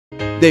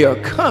they are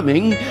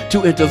coming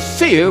to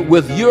interfere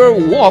with your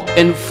walk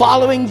and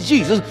following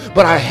Jesus.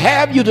 But I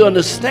have you to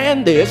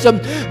understand this,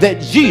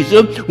 that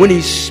Jesus, when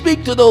he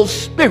speaks to those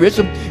spirits,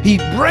 he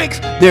breaks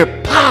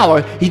their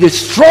power. He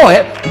destroys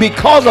it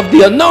because of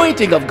the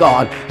anointing of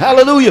God.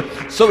 Hallelujah.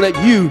 So that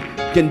you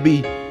can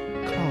be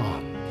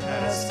calm.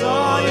 Cast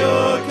all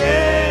your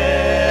cares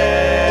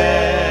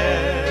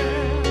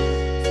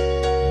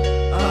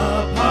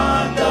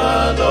upon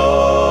the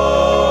Lord.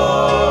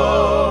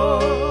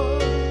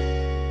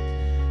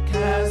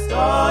 Cast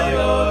all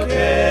your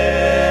cares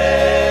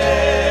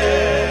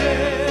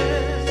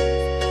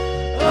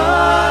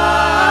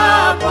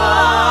upon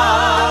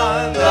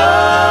the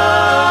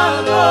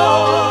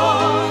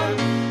Lord,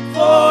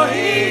 for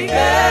he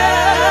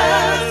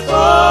cares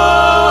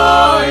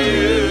for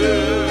you,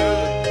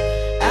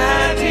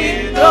 and he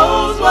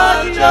knows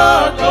what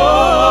you're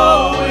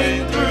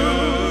going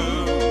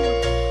through.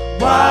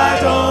 Why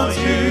don't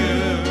you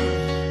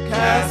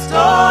cast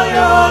all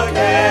your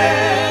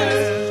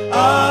cares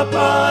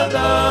upon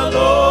the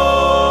Lord?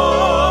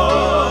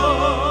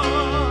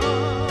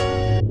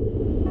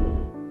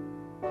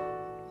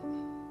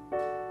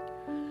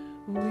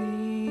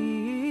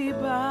 We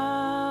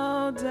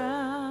bow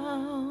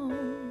down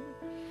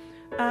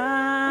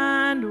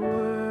and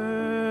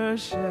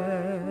worship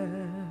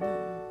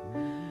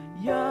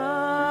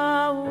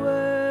Yahweh.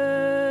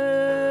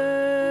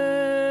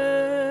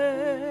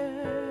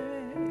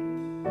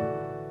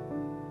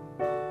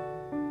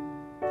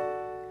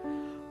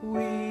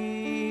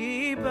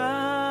 We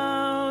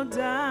bow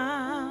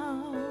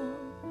down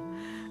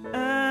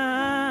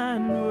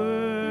and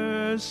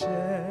worship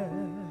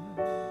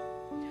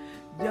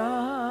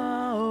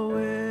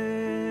Yahweh.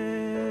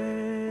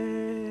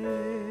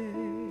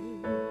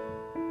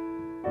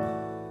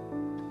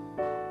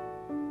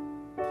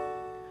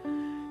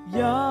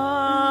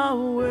 Yahweh,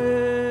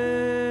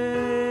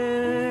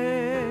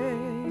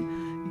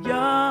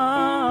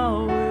 Yahweh,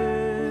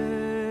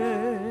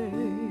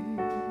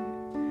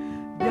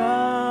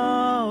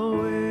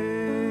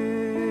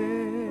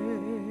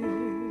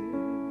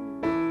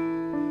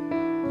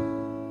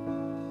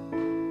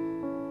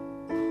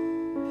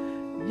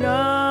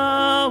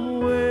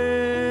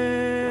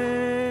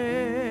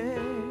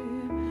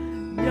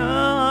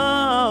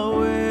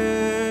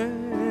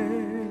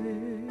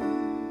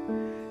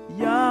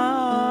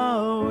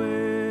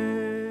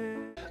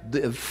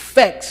 The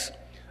effects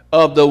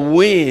of the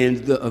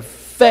winds, the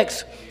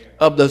effects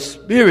of the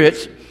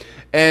spirits,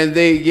 and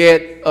they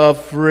get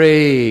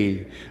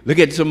afraid. Look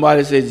at somebody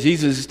and say,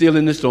 Jesus is still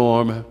in the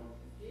storm,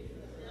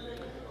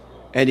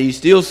 and he's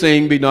still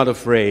saying, be not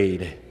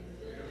afraid.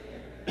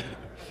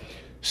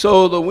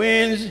 So the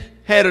winds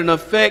had an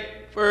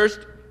effect first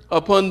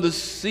upon the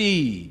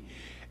sea,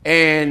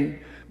 and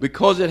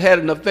because it had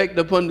an effect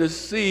upon the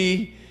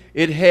sea,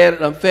 it had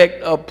an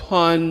effect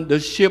upon the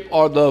ship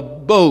or the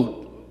boat,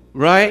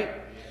 right?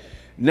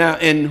 Now,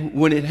 and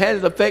when it had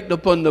an effect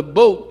upon the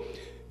boat,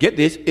 get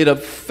this, it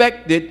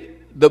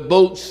affected the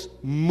boat's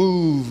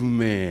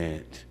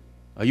movement.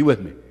 Are you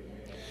with me?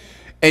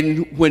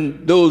 And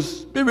when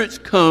those spirits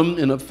come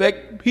and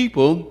affect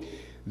people,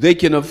 they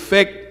can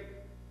affect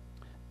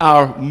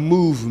our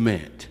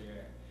movement.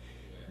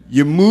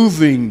 You're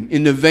moving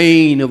in the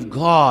vein of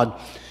God,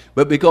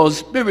 but because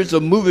spirits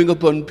are moving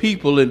upon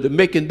people and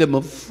making them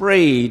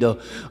afraid or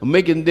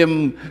making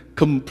them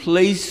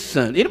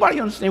complacent.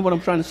 Anybody understand what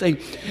I'm trying to say?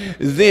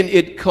 Then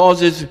it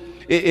causes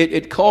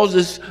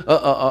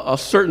a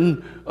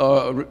certain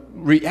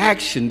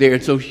reaction there.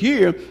 And so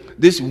here,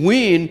 this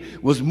wind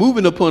was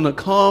moving upon a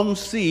calm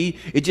sea.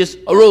 It just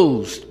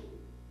arose.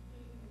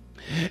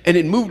 And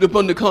it moved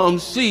upon the calm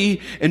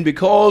sea, and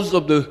because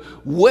of the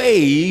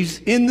waves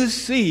in the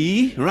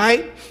sea,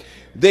 right,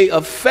 they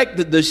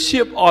affected the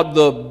ship or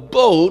the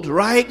boat,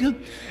 right?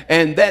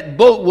 And that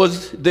boat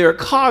was their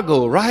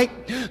cargo, right?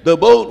 The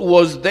boat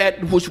was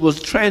that which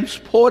was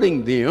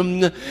transporting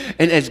them.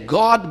 And as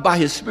God, by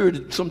his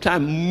Spirit,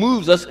 sometimes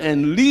moves us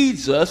and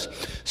leads us,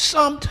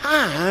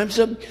 sometimes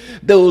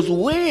those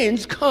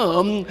winds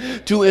come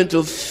to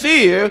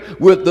interfere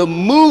with the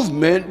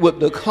movement, with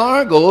the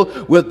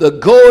cargo, with the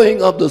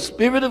going of the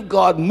Spirit of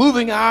God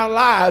moving our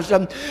lives.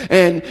 And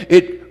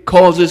it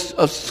causes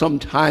us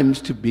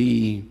sometimes to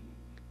be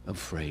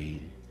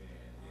afraid.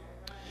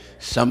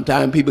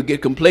 Sometimes people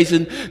get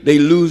complacent. They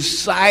lose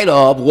sight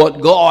of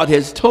what God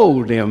has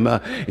told them.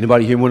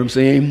 Anybody hear what I'm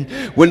saying?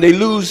 When they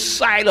lose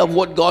sight of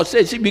what God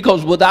said. See,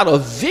 because without a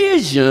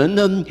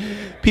vision,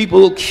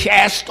 people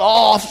cast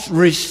off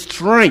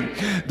restraint.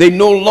 They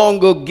no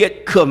longer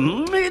get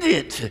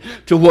committed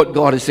to what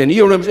God is saying.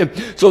 You know what I'm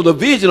saying? So the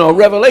vision or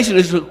revelation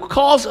is to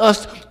cause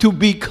us to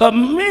be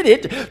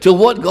committed to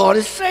what God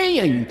is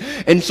saying.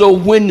 And so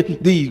when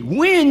the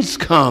winds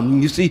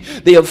come, you see,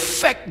 they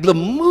affect the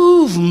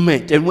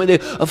movement. And when they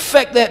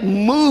affect that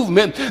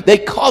movement, they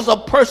cause a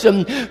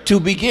person to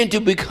begin to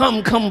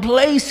become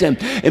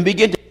complacent and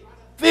begin to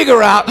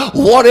figure out,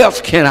 what else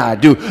can I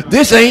do?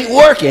 This ain't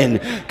working.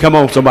 Come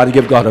on, somebody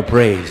give God a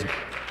praise.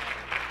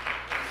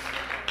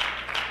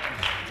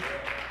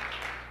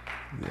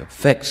 The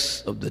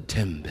Effects of the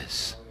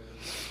tempest.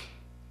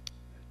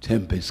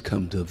 Tempests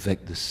come to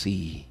affect the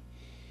sea,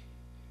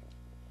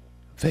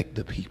 affect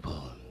the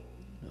people,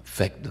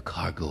 affect the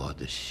cargo of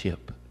the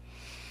ship.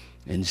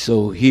 And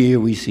so here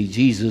we see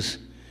Jesus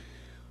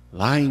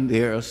lying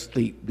there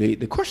asleep.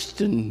 The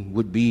question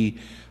would be,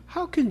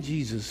 how can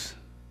Jesus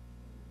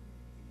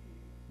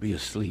be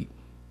asleep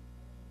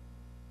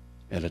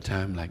at a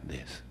time like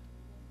this?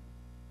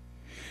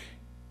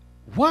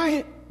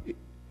 Why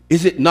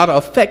is it not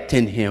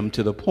affecting him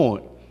to the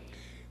point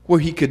where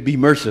he could be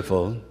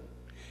merciful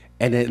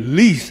and at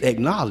least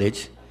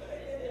acknowledge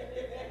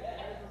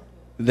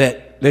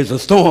that there's a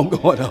storm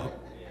going on?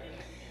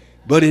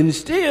 But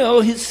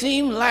instead, it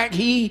seemed like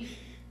he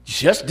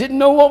just didn't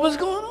know what was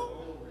going on.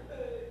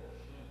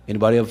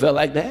 Anybody ever felt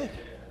like that?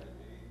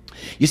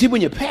 You see,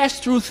 when you pass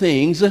through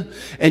things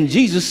and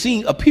Jesus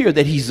appear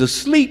that he's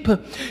asleep,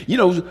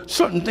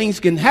 certain things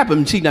can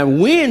happen. See, now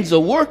winds are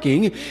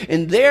working,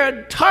 and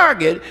their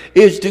target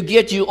is to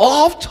get you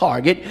off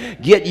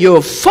target, get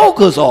your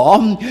focus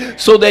off,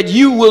 so that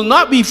you will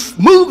not be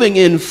moving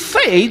in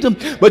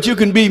faith, but you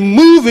can be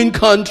moving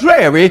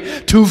contrary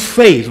to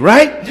faith,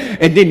 right?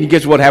 And then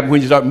guess what happens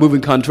when you start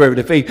moving contrary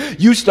to faith?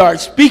 You start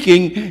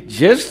speaking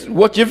just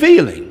what you're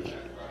feeling.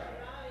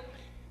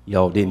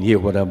 Y'all didn't hear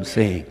what I'm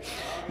saying.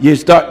 You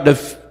start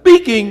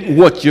speaking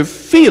what you're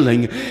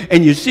feeling.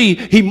 And you see,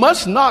 he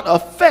must not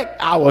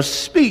affect our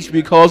speech,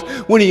 because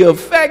when he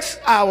affects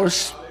our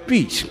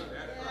speech,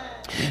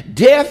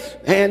 death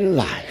and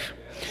life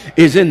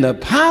is in the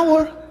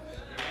power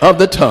of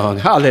the tongue.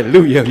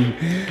 Hallelujah.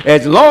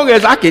 As long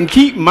as I can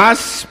keep my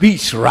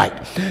speech right,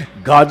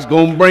 God's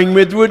going to bring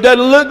me through. It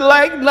doesn't look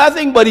like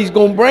nothing, but he's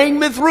going to bring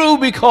me through,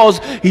 because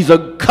he's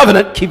a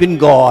covenant-keeping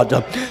God.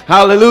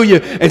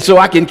 Hallelujah. And so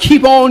I can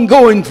keep on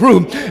going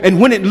through.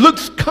 And when it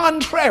looks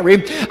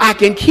contrary, I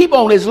can keep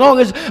on, as long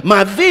as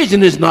my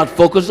vision is not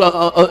focused,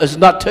 is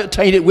not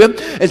tainted with,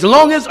 as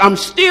long as I'm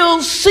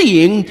still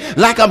seeing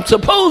like I'm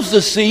supposed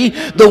to see,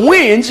 the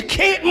winds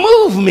can't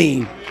move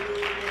me.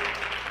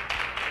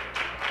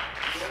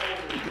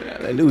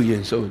 Hallelujah.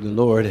 And so the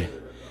Lord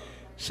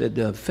said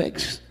the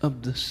effects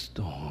of the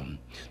storm,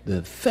 the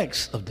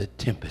effects of the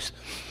tempest,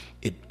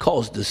 it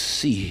caused the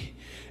sea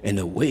and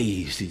the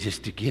waves to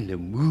just begin to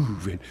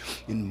move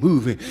and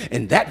moving.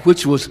 And that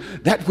which was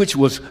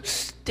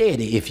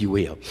steady, if you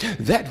will,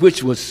 that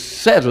which was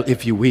settled,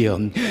 if you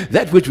will,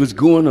 that which was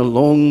going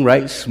along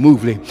right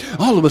smoothly,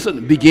 all of a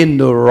sudden began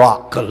to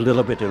rock a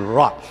little bit and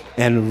rock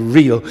and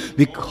reel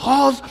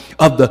because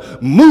of the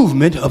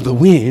movement of the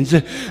winds.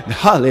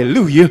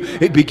 Hallelujah.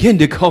 It began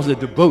to cause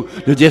the boat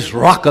to just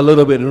rock a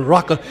little bit and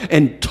rock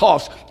and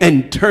toss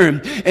and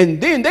turn.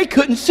 And then they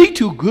couldn't see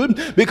too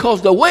good,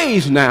 because the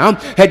waves now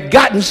had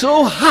gotten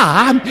so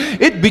high,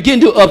 it began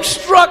to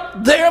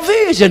obstruct their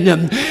vision.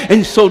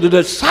 And so the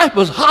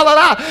disciples hollered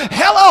out,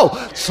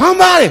 "Hello,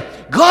 somebody,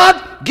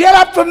 God, get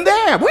up from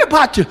there. We're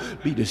about to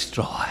be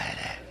destroyed."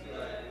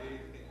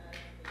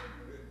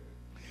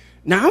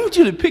 Now, I want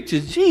you to picture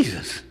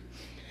Jesus.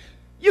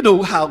 You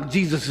know how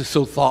Jesus is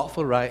so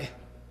thoughtful, right?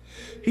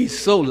 He's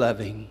so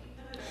loving.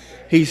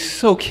 He's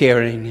so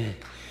caring.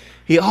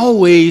 He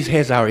always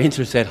has our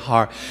interests at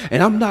heart.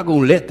 And I'm not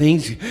going to let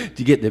things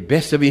to get the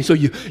best of me. And so,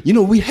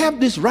 we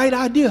have this right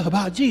idea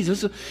about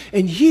Jesus.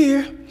 And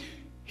here,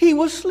 he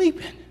was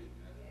sleeping.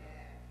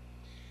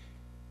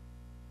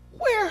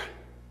 Where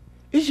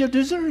is your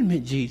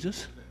discernment,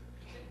 Jesus?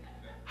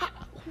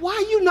 Why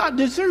are you not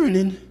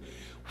discerning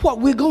what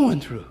we're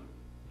going through?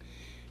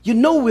 You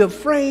know we're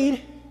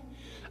afraid.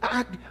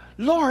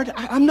 Lord,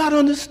 I'm not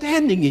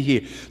understanding it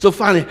here. So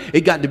finally,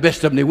 it got the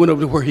best of them. They went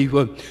over to where he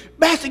was.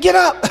 "Master, get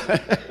up."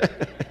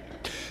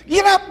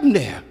 Get up from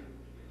there.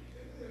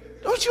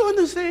 Don't you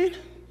understand?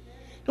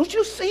 Don't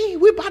you see?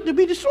 We're about to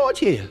be destroyed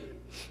here.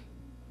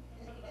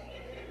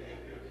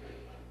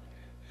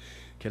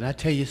 Can I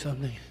tell you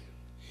something?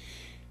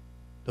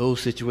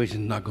 Those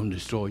situations are not going to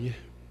destroy you.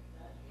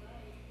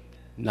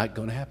 Not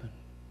going to happen.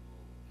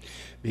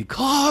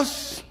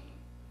 Because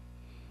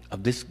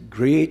of this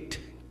great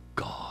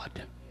God.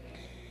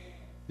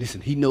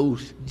 Listen, he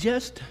knows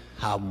just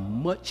how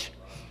much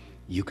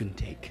you can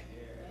take.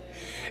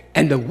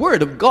 And the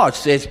word of God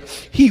says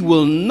he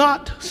will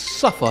not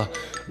suffer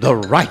the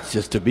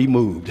righteous to be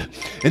moved.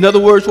 In other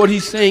words, what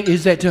he's saying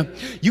is that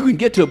you can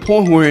get to a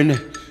point where,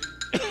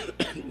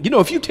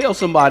 if you tell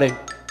somebody,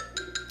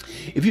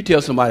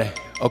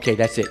 okay,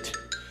 that's it,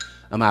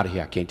 I'm out of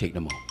here, I can't take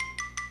no more.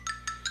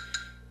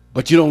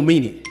 But you don't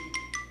mean it.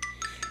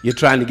 You're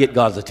trying to get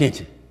God's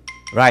attention,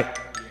 right?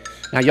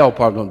 Now, y'all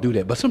probably don't do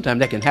that, but sometimes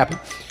that can happen.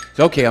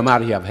 So, okay, I'm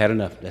out of here. I've had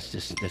enough. That's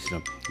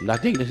enough. I'm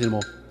not taking this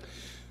anymore.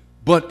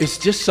 But it's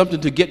just something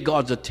to get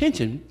God's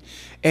attention.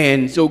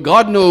 And so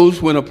God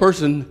knows when a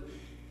person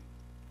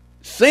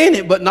saying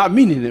it but not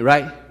meaning it,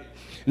 right?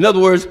 In other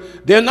words,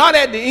 they're not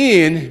at the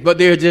end, but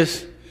they're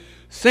just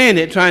saying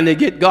it, trying to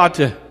get God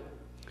to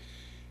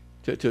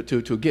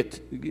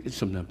get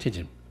some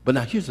attention. But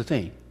now here's the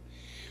thing.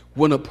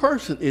 When a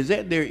person is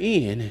at their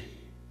end,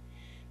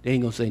 they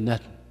ain't going to say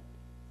nothing.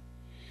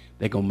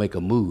 They're going to make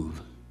a move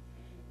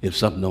if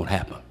something don't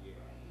happen.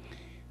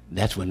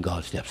 That's when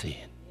God steps in.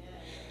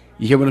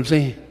 You hear what I'm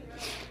saying?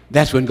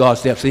 That's when God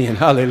steps in.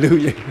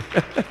 Hallelujah.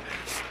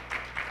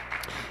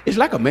 It's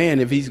like a man,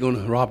 if he's going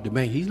to rob the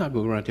bank, he's not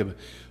going around telling me,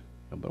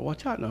 but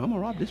watch out now, I'm going to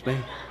rob this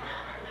bank.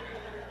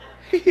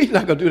 He's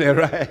not going to do that,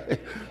 right?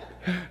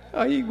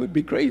 Oh, he would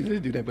be crazy to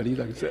do that, but he's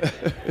not going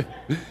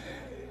to.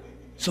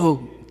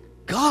 So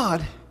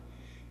God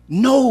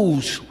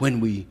knows when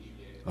we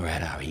are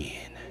at our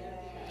end.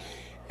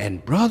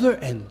 And brother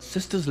and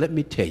sisters, let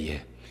me tell you,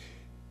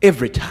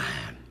 every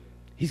time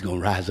he's going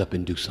to rise up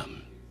and do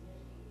something.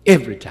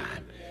 Every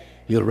time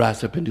he'll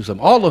rise up and do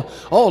something.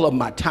 All of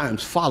my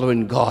times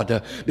following God,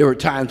 there were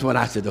times when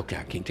I said, okay,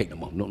 I can't take no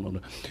more. No.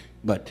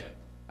 But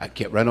I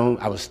kept right on.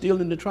 I was still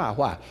in the trial.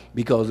 Why?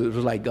 Because it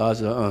was like God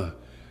said,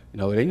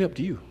 it ain't up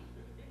to you.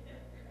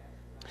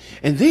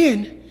 And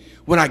then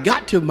when I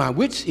got to my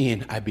wit's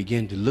end, I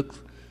began to look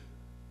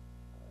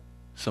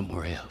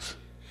somewhere else.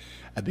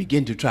 I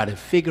began to try to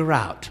figure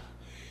out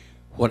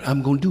what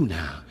I'm going to do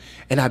now.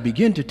 And I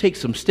began to take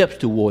some steps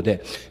toward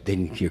that.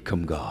 Then here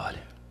come God.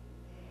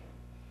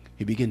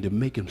 He began to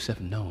make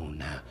himself known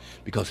now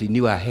because he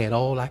knew I had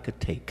all I could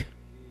take.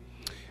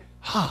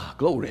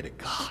 Glory to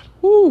God.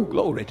 Woo,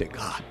 glory to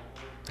God.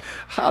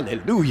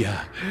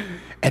 Hallelujah.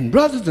 And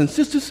brothers and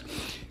sisters,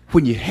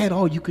 when you had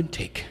all you can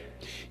take,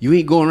 you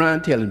ain't going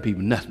around telling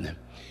people nothing.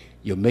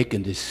 You're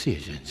making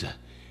decisions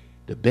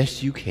the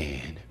best you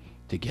can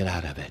to get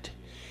out of it.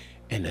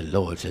 And the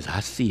Lord says, I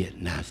see it.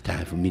 Now it's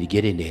time for me to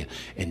get in there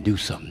and do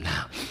something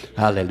now.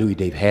 Hallelujah.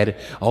 They've had it,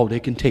 all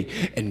they can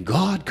take. And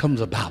God comes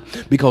about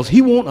because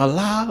he won't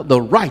allow the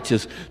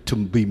righteous to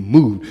be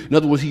moved. In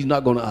other words, he's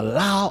not going to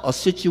allow a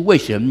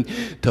situation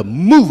to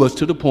move us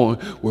to the point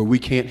where we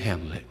can't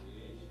handle it.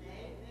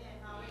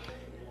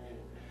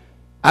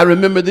 I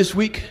remember this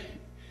week,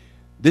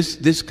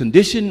 this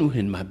condition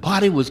when my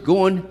body was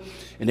going,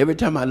 and every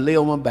time I lay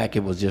on my back,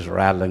 it was just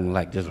rattling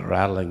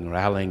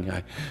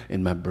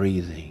in my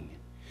breathing.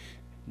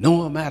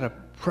 No amount of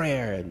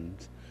prayer and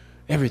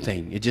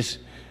everything. It just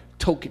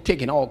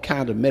taking all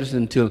kinds of medicine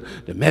until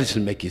the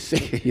medicine make you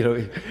sick,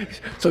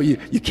 So you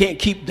can't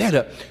keep that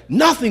up.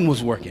 Nothing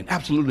was working.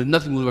 Absolutely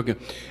nothing was working.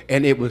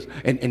 And it was,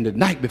 and the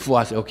night before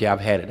I said, okay, I've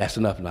had it. That's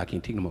enough. Now I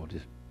can't take no more of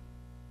this.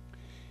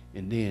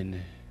 And then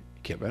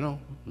it kept right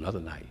on another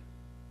night.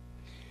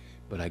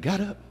 But I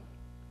got up.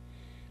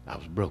 I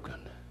was broken.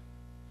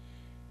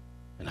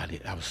 And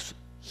I was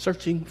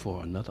searching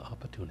for another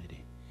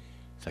opportunity.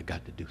 So I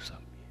got to do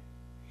something.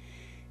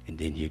 And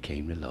then here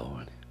came the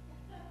Lord.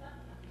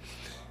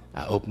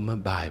 I opened my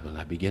Bible and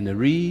I began to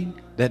read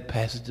that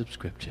passage of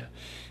Scripture.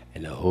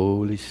 And the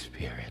Holy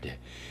Spirit,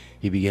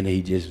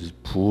 he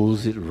just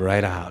pulls it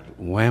right out.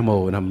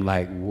 Whammo. And I'm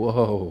like,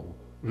 whoa,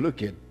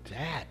 look at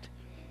that.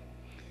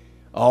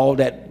 All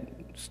that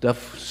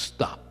stuff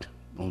stopped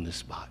on the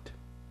spot.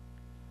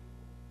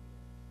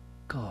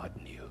 God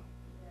knew.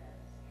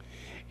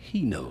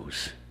 He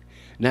knows.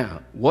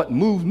 Now, what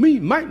moved me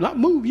might not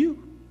move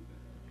you.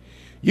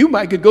 You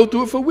might could go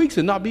through it for weeks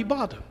and not be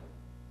bothered.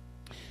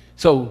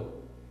 So,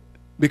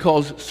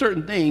 because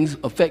certain things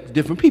affect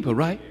different people,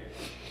 right?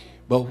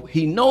 But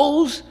he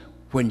knows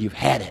when you've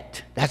had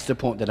it. That's the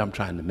point that I'm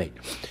trying to make.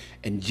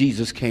 And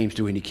Jesus came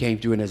through, and he came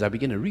through, and as I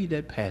began to read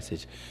that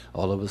passage,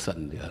 all of a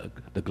sudden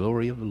the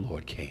glory of the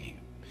Lord came.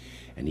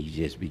 And he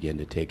just began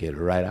to take it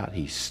right out.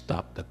 He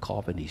stopped the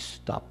coughing. He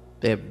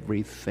stopped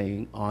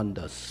everything on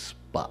the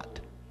spot.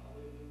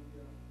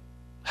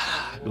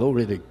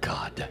 Glory to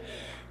God.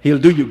 He'll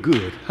do you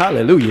good.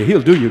 Hallelujah.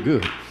 He'll do you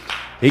good.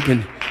 He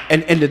can.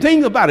 And the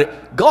thing about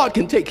it, God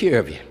can take care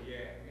of you.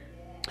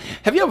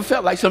 Have you ever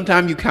felt like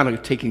sometimes you kind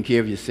of taking care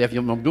of yourself?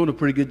 I'm doing a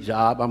pretty good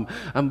job.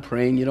 I'm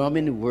praying. I'm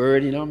in the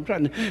Word. I'm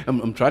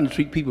trying to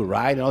treat people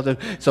right and all that.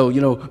 So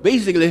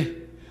basically,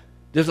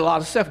 there's a lot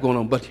of stuff going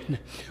on. But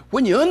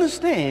when you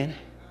understand,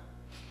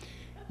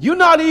 you're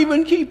not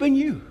even keeping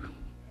you.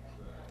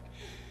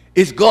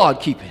 It's God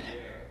keeping.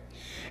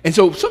 And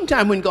so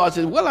sometimes when God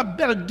says, well, I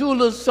better do a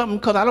little something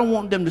because I don't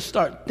want them to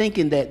start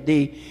thinking that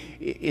they,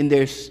 in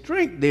their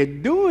strength, they're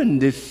doing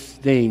this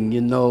thing,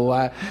 and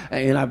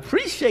I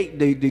appreciate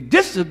the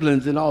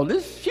disciplines and all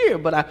this here,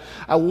 but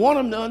I want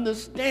them to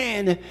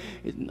understand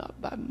it's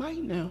not by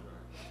might now.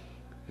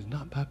 It's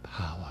not by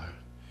power,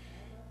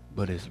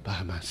 but it's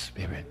by my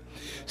Spirit.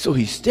 So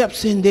he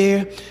steps in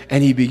there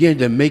and he began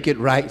to make it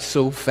right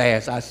so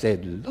fast. I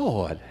said,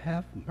 Lord,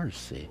 have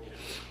mercy.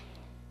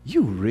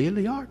 You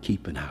really are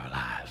keeping our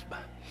lives.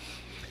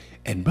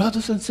 And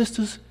brothers and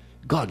sisters,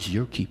 God's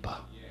your keeper.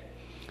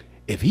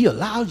 If he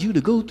allows you to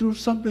go through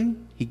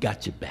something, he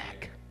got your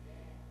back.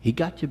 He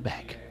got your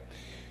back.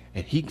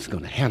 And he's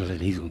going to handle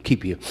it. He's going to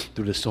keep you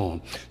through the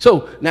storm.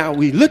 So now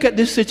we look at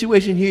this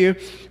situation here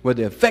where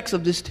the effects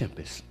of this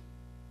tempest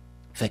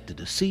affected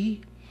the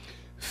sea,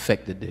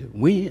 affected the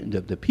wind,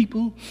 the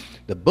people,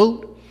 the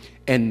boat,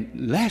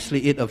 and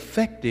lastly, it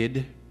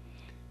affected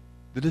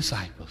the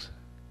disciples.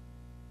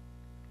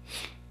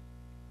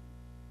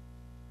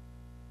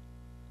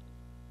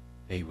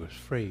 They were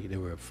afraid.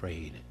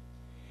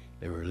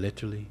 They were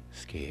literally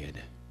scared.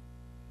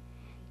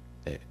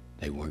 The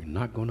they were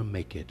not going to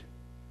make it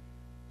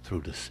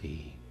through the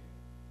sea.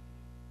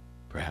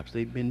 Perhaps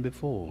they'd been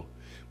before,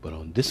 but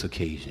on this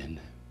occasion,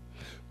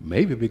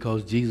 maybe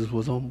because Jesus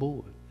was on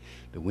board,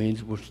 the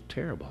winds were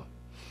terrible.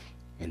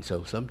 And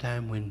so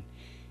sometime when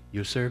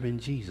you're serving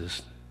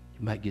Jesus,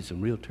 you might get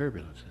some real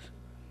turbulences.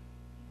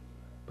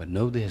 But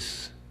know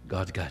this,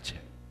 God's got you.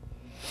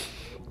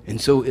 And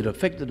so it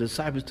affected the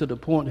disciples to the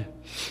point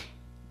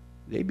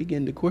they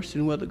began to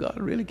question whether God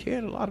really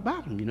cared a lot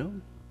about them, you know.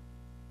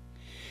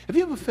 Have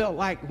you ever felt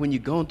like when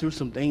you're going through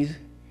some things,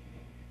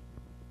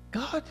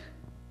 God,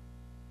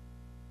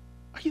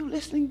 are you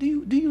listening?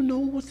 Do you know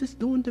what this is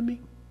doing to me?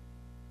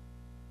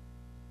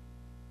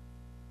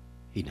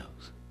 He knows.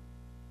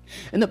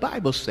 And the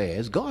Bible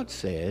says, God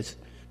says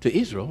to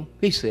Israel,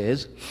 he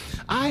says,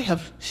 I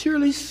have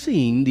surely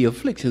seen the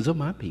afflictions of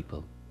my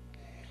people.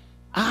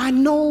 I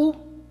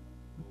know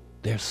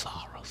their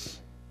sorrows.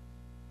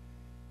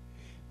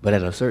 But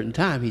at a certain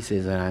time, he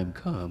says, I am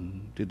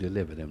come to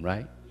deliver them,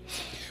 right?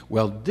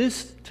 Well,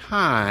 this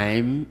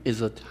time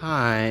is a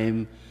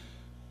time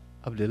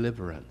of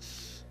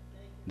deliverance.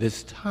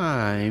 This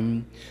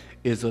time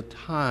is a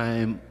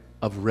time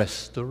of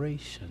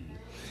restoration.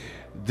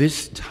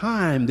 This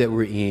time that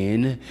we're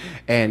in,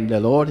 and the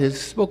Lord has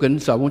spoken,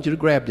 so I want you to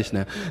grab this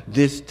now.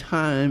 This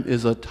time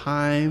is a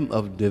time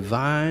of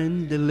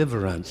divine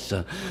deliverance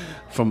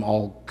from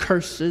all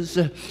curses,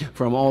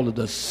 from all of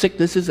the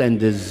sicknesses and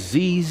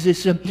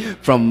diseases,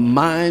 from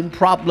mind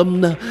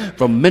problems,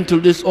 from mental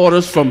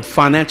disorders, from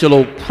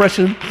financial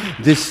oppression.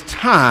 This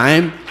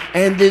time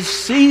and this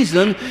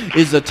season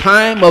is a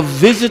time of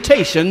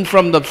visitation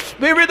from the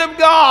Spirit of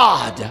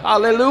God.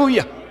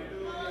 Hallelujah.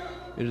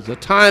 It is a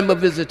time of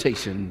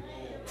visitation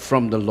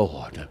from the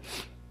Lord.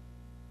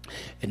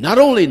 And not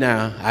only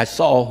now, I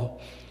saw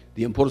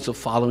the importance of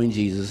following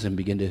Jesus and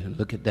begin to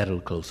look at that a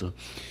little closer.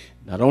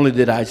 Not only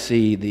did I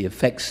see the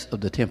effects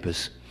of the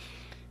tempest,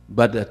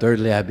 but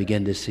thirdly, I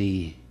began to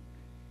see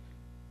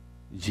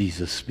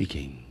Jesus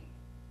speaking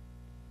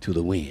to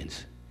the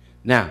winds.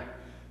 Now,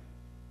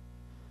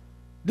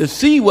 the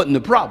sea wasn't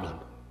the problem.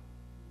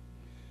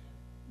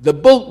 The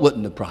boat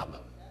wasn't the problem.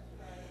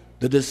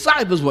 The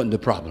disciples wasn't the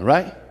problem,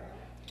 right?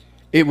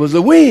 It was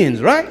the winds,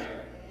 right?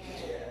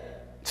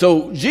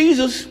 So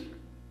Jesus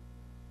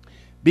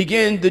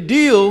began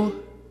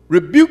to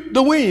rebuke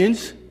the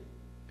winds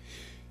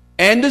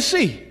and the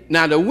sea.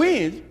 Now the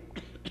wind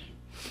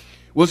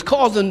was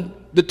causing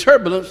the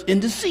turbulence in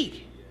the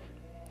sea.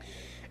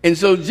 And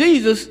so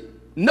Jesus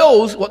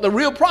knows what the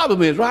real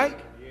problem is, right?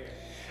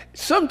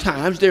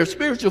 Sometimes there are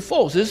spiritual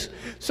forces.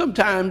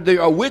 Sometimes there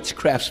are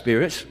witchcraft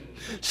spirits.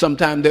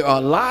 Sometimes there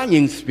are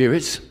lying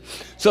spirits.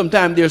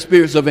 Sometimes there are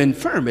spirits of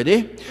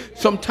infirmity.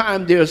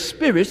 Sometimes there are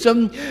spirits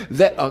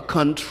that are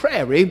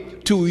contrary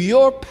to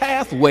your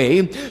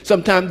pathway.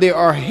 Sometimes there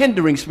are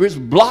hindering spirits,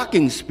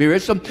 blocking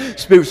spirits,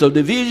 spirits of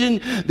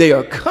division. They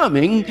are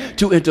coming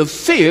to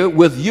interfere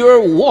with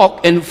your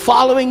walk and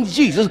following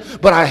Jesus.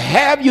 But I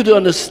have you to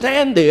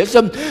understand this,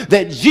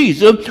 that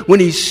Jesus,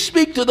 when he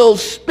speaks to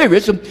those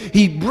spirits,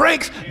 he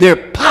breaks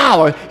their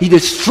power. He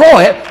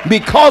destroys it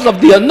because of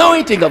the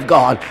anointing of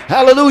God.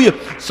 Hallelujah.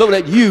 So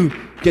that you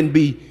can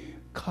be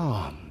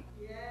calm,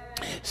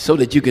 so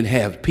that you can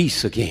have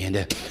peace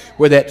again,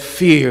 where that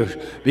fear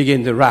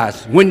began to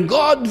rise. When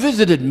God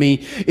visited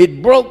me,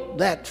 it broke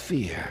that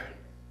fear.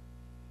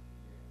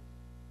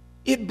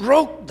 It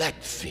broke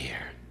that fear.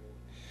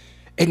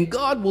 And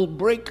God will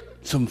break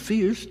some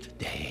fears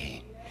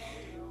today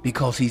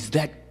because he's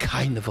that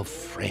kind of a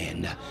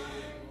friend.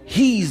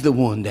 He's the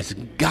one that's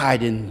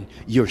guiding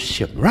your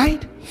ship,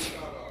 right?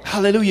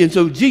 Hallelujah. And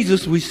so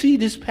Jesus, we see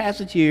this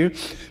passage here,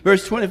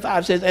 verse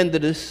 25 says, and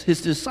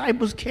his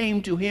disciples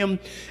came to him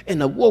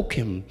and awoke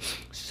him,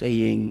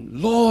 saying,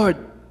 Lord,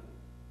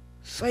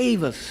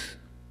 save us.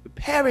 We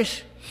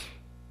perish.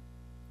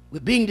 We're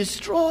being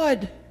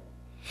destroyed.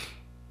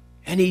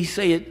 And he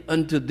said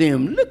unto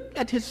them, look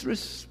at his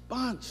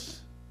response.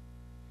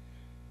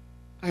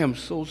 I am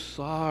so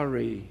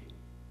sorry.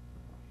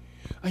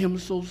 I am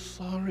so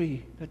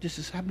sorry that this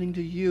is happening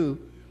to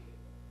you.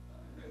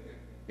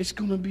 It's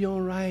going to be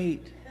all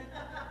right.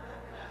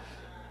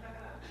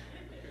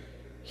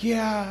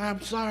 Yeah,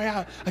 I'm sorry.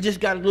 I just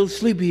got a little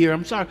sleepy here.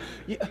 I'm sorry.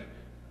 Yeah.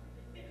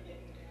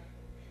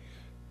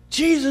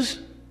 Jesus,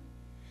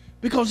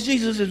 because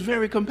Jesus is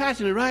very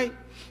compassionate, right?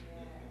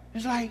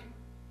 It's like,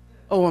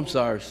 oh, I'm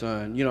sorry,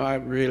 son. You know, I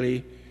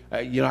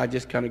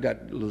just kind of got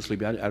a little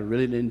sleepy. I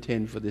really didn't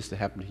intend for this to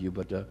happen to you.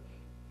 But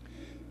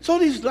so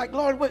he's like,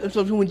 Lord, wait.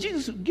 So when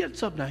Jesus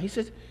gets up now, he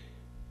says,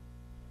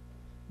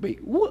 wait,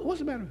 what's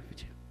the matter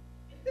with you?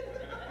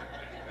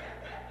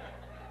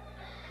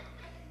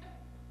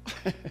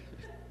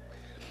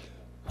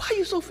 Why are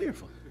you so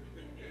fearful?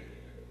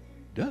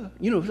 Duh.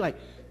 You know, it's like,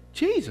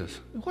 Jesus,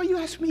 why you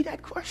ask me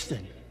that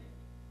question?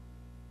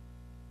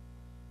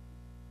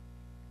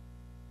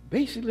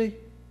 Basically,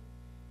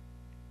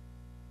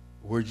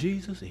 where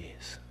Jesus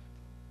is,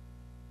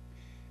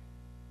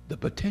 the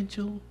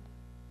potential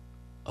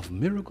of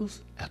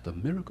miracles after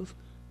miracles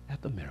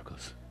after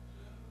miracles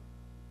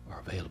are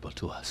available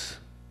to us.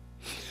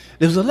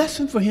 There was a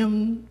lesson for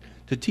him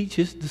to teach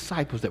his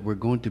disciples that were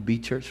going to be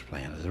church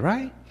planners,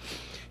 right?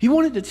 He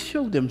wanted to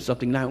show them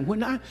something. Now,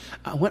 when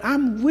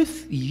I'm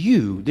with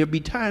you, there'll be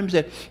times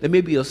that there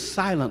may be a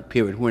silent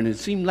period when it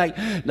seems like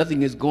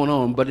nothing is going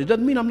on, but it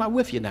doesn't mean I'm not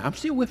with you now. I'm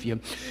still with you.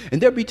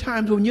 And there'll be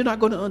times when you're not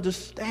going to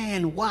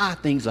understand why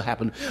things are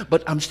happening,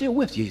 but I'm still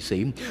with you, you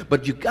see.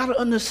 But you got to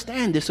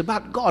understand this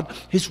about God.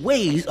 His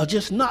ways are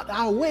just not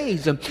our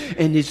ways, and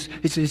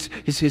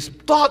his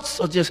thoughts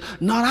are just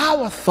not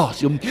our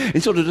thoughts.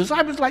 And so the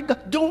disciples are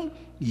like, don't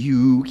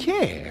you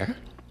care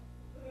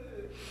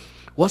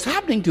what's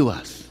happening to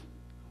us?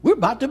 We're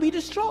about to be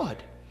destroyed.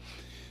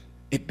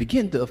 It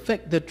began to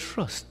affect their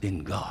trust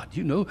in God.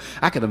 You know,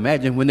 I can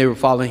imagine when they were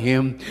following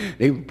him,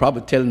 they were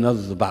probably telling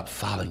others about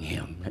following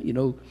him, you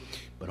know.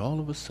 But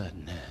all of a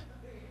sudden,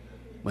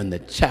 when the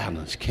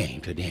challenge came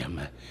to them,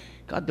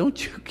 God,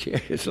 don't you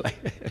care? It's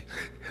like,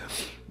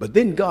 but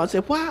then God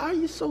said, why are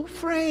you so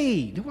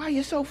afraid? Why are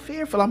you so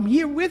fearful? I'm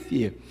here with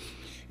you.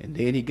 And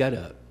then he got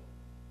up.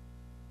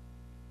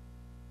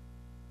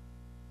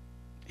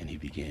 And he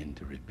began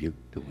to rebuke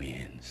the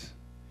winds.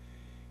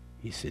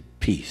 He said,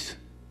 peace.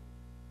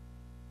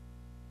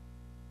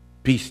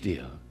 Be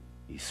still.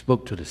 He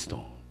spoke to the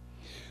storm.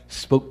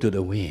 Spoke to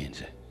the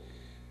winds.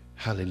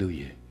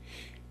 Hallelujah.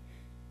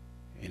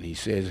 And he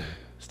says,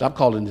 stop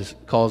causing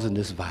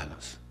this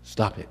violence.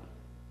 Stop it.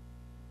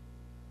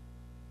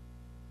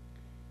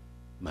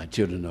 My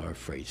children are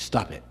afraid.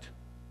 Stop it.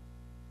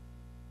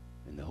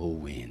 And the whole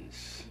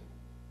winds,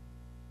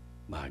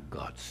 my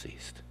God,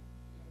 ceased.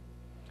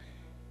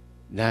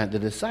 Now, the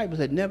disciples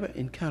had never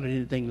encountered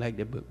anything like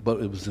that, but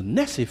it was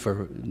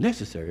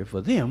necessary for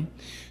them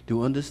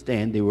to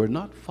understand they were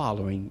not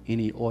following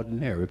any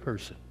ordinary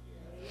person.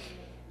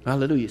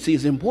 Hallelujah. See,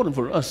 it's important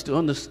for us to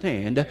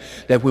understand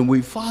that when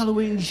we're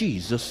following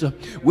Jesus,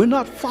 we're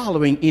not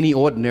following any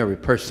ordinary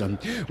person.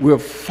 We're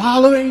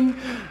following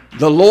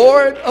the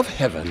Lord of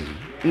heaven,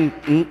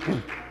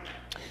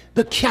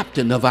 the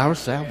captain of our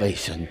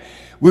salvation.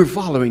 We're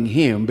following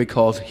him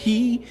because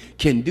he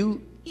can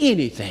do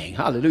anything.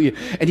 Hallelujah.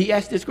 And he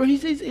asked this question. He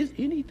says, is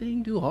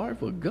anything too hard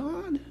for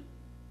God?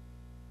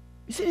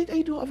 Is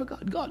anything too hard for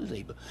God? God is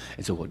able.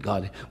 And so what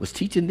God was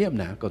teaching them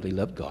now, because they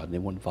loved God and they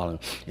wanted to follow him,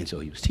 and so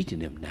he was teaching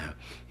them now.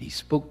 He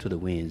spoke to the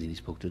winds and he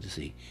spoke to the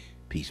sea.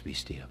 Peace, be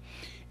still.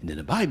 And then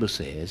the Bible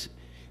says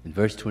in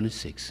verse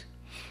 26,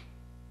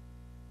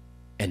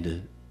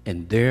 and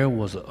there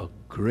was a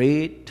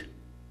great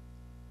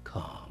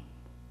calm.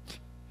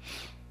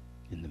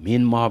 And the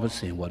men marveled,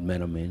 saying, what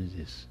manner of man is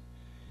this,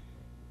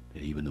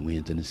 that even the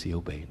winds and the sea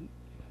obeyed?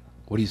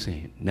 What are you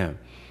saying? Now,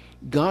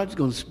 God's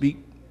going to speak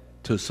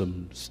to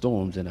some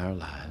storms in our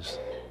lives,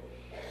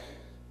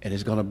 and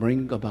it's going to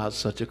bring about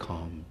such a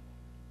calm.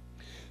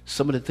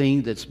 Some of the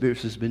things that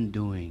Spirits has been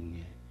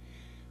doing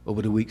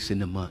over the weeks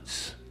and the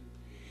months,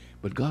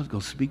 but God's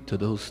going to speak to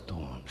those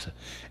storms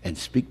and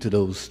speak to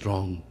those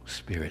strong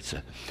spirits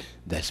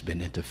that's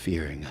been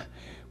interfering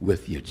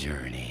with your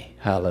journey.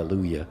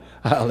 Hallelujah.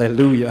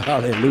 Hallelujah.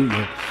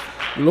 Hallelujah.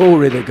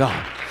 Glory to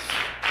God.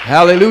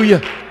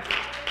 Hallelujah.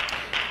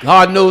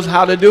 God knows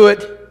how to do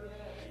it.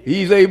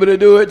 He's able to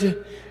do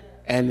it.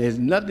 And there's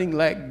nothing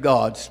like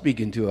God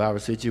speaking to our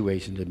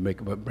situation to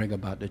bring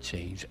about the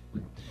change.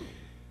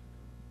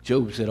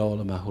 Job said, all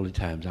of my holy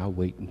times, I'll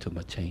wait until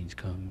my change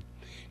comes.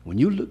 When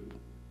you look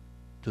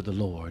to the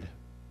Lord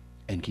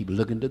and keep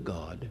looking to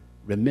God,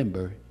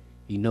 remember,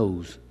 he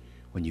knows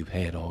when you've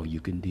had all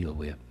you can deal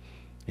with.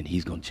 And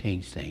he's going to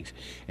change things.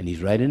 And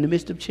he's right in the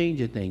midst of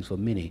changing things for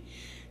many.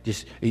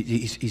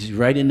 He's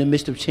right in the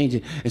midst of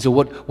changing. And so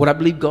what I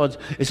believe God's,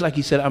 it's like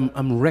he said,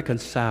 I'm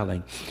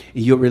reconciling.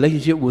 Your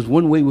relationship was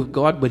one way with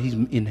God, but he's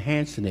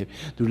enhancing it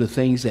through the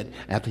things that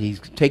after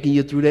he's taking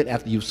you through that,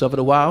 after you've suffered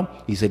a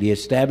while, he said he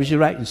established you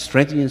right and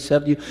strengthened you and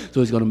settled you.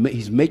 So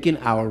he's making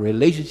our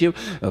relationship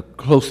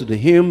closer to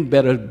him,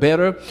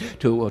 better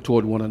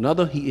toward one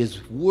another. He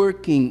is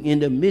working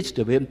in the midst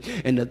of it.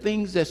 And the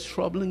things that's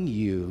troubling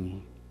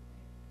you,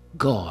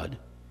 God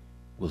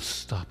will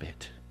stop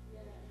it.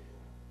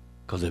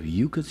 Because if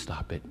you could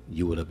stop it,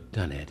 you would have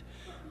done it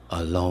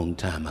a long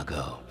time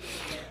ago.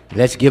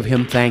 Let's give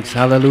him thanks.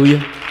 Hallelujah.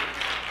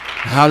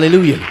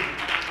 Hallelujah.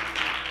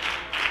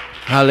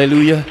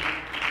 Hallelujah.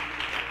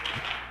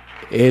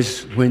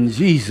 It's when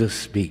Jesus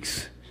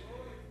speaks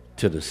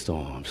to the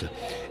storms.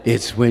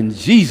 It's when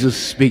Jesus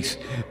speaks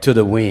to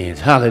the winds.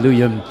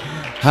 Hallelujah.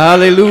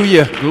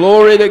 Hallelujah.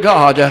 Glory to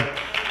God.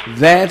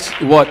 That's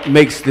what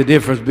makes the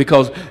difference,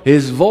 because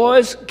his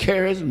voice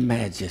carries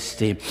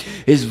majesty.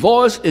 His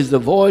voice is the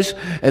voice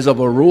as of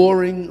a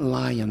roaring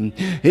lion.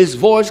 His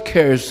voice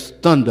carries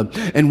thunder.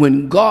 And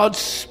when God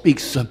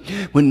speaks,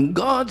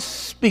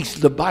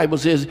 the Bible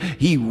says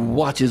he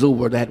watches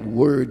over that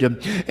word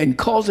and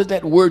causes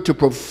that word to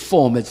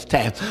perform its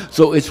task.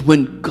 So it's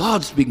when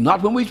God speaks,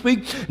 not when we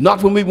speak,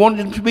 not when we want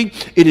him to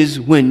speak. It is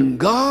when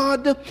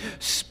God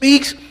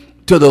speaks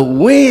to the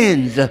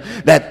winds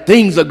that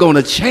things are going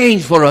to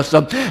change for us.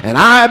 And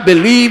I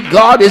believe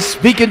God is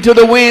speaking to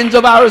the winds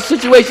of our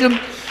situation.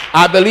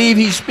 I believe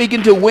he's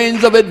speaking to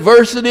winds of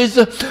adversities.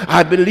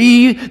 I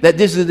believe that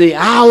this is the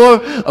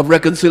hour of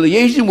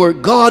reconciliation where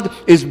God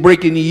is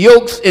breaking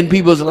yokes in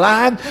people's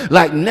lives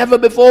like never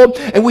before.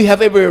 And we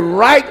have every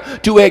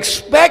right to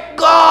expect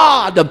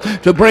God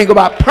to bring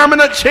about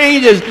permanent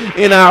changes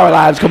in our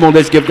lives. Come on,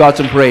 let's give God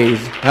some praise.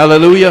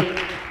 Hallelujah.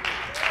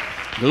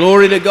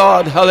 Glory to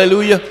God.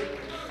 Hallelujah.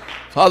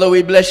 Father,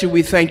 we bless you.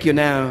 We thank you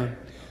now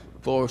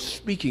for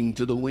speaking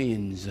to the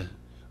winds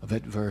of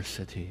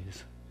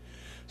adversities.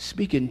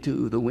 Speaking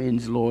to the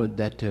winds, Lord,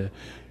 that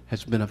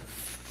has been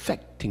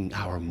affecting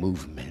our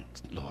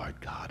movement, Lord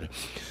God.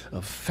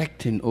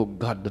 Affecting, oh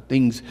God, the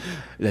things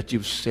that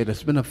you've said.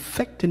 It's been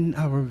affecting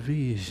our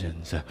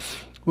visions.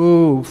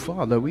 Oh,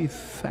 Father, we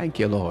thank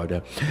you,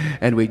 Lord.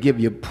 And we give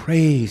you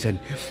praise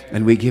and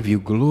we give you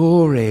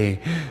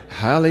glory.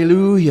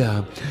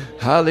 Hallelujah.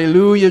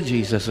 Hallelujah,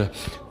 Jesus.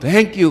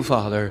 Thank you,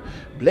 Father.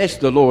 Bless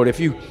the Lord.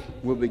 If you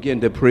will begin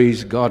to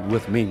praise God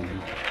with me.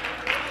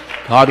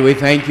 God, we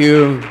thank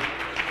you.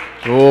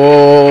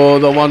 Oh,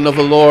 the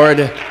wonderful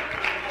Lord.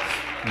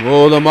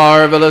 Oh, the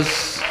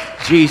marvelous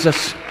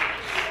Jesus.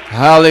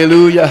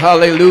 Hallelujah,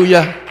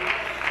 hallelujah.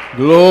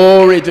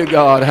 Glory to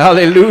God.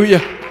 Hallelujah.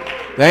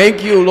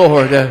 Thank you,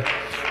 Lord.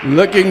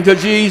 Looking to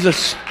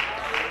Jesus.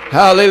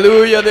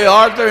 Hallelujah, the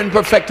author and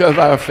perfecter of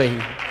our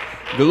faith.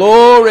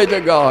 Glory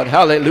to God.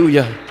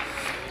 Hallelujah.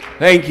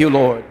 Thank you,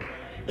 Lord.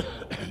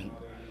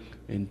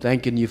 And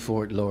thanking you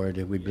for it, Lord.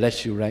 And we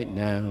bless you right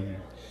now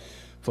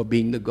for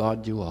being the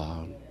God you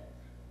are.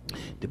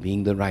 To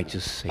being the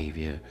righteous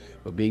Savior,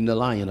 for being the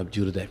Lion of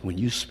Judah, that when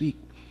you speak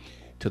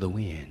to the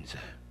winds,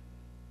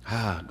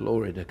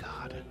 glory to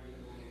God.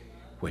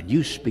 When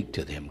you speak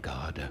to them,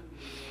 God,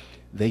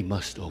 they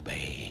must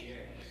obey.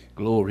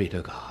 Glory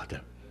to God.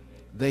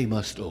 They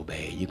must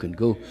obey. You can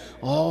go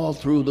all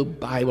through the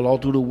Bible, all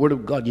through the Word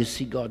of God. You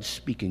see God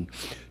speaking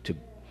to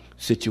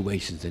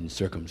situations and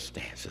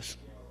circumstances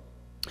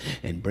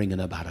and bringing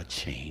about a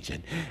change,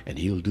 and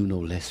he'll do no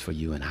less for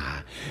you and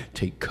I.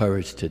 Take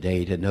courage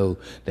today to know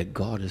that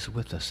God is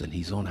with us and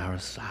he's on our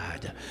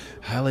side.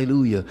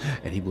 Hallelujah.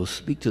 And he will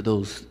speak to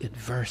those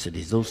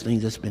adversities, those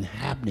things that's been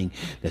happening,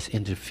 that's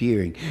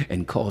interfering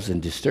and causing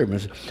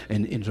disturbance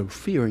and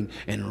interfering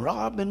and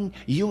robbing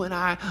you and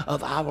I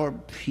of our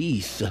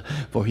peace.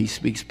 For he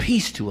speaks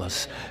peace to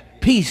us,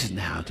 peace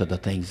now to the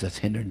things that's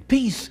hindering,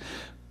 peace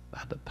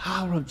by the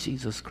power of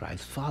Jesus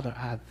Christ. Father,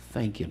 I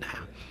thank you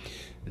now.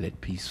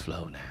 Let peace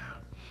flow now.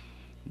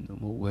 No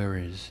more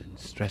worries and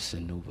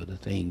stressing over the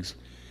things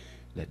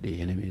that the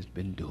enemy has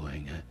been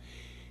doing.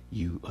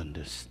 You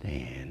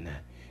understand.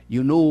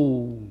 You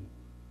know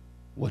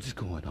what's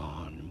going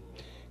on.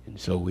 And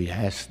so we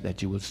ask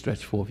that you will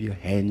stretch forth your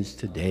hands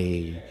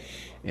today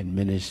and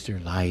minister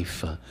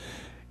life,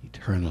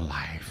 eternal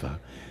life,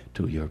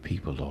 to your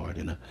people, Lord,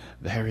 in a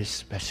very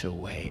special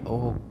way.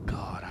 Oh,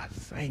 God, I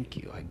thank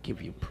you. I give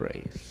you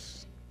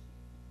praise.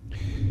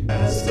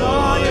 Cast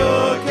all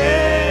your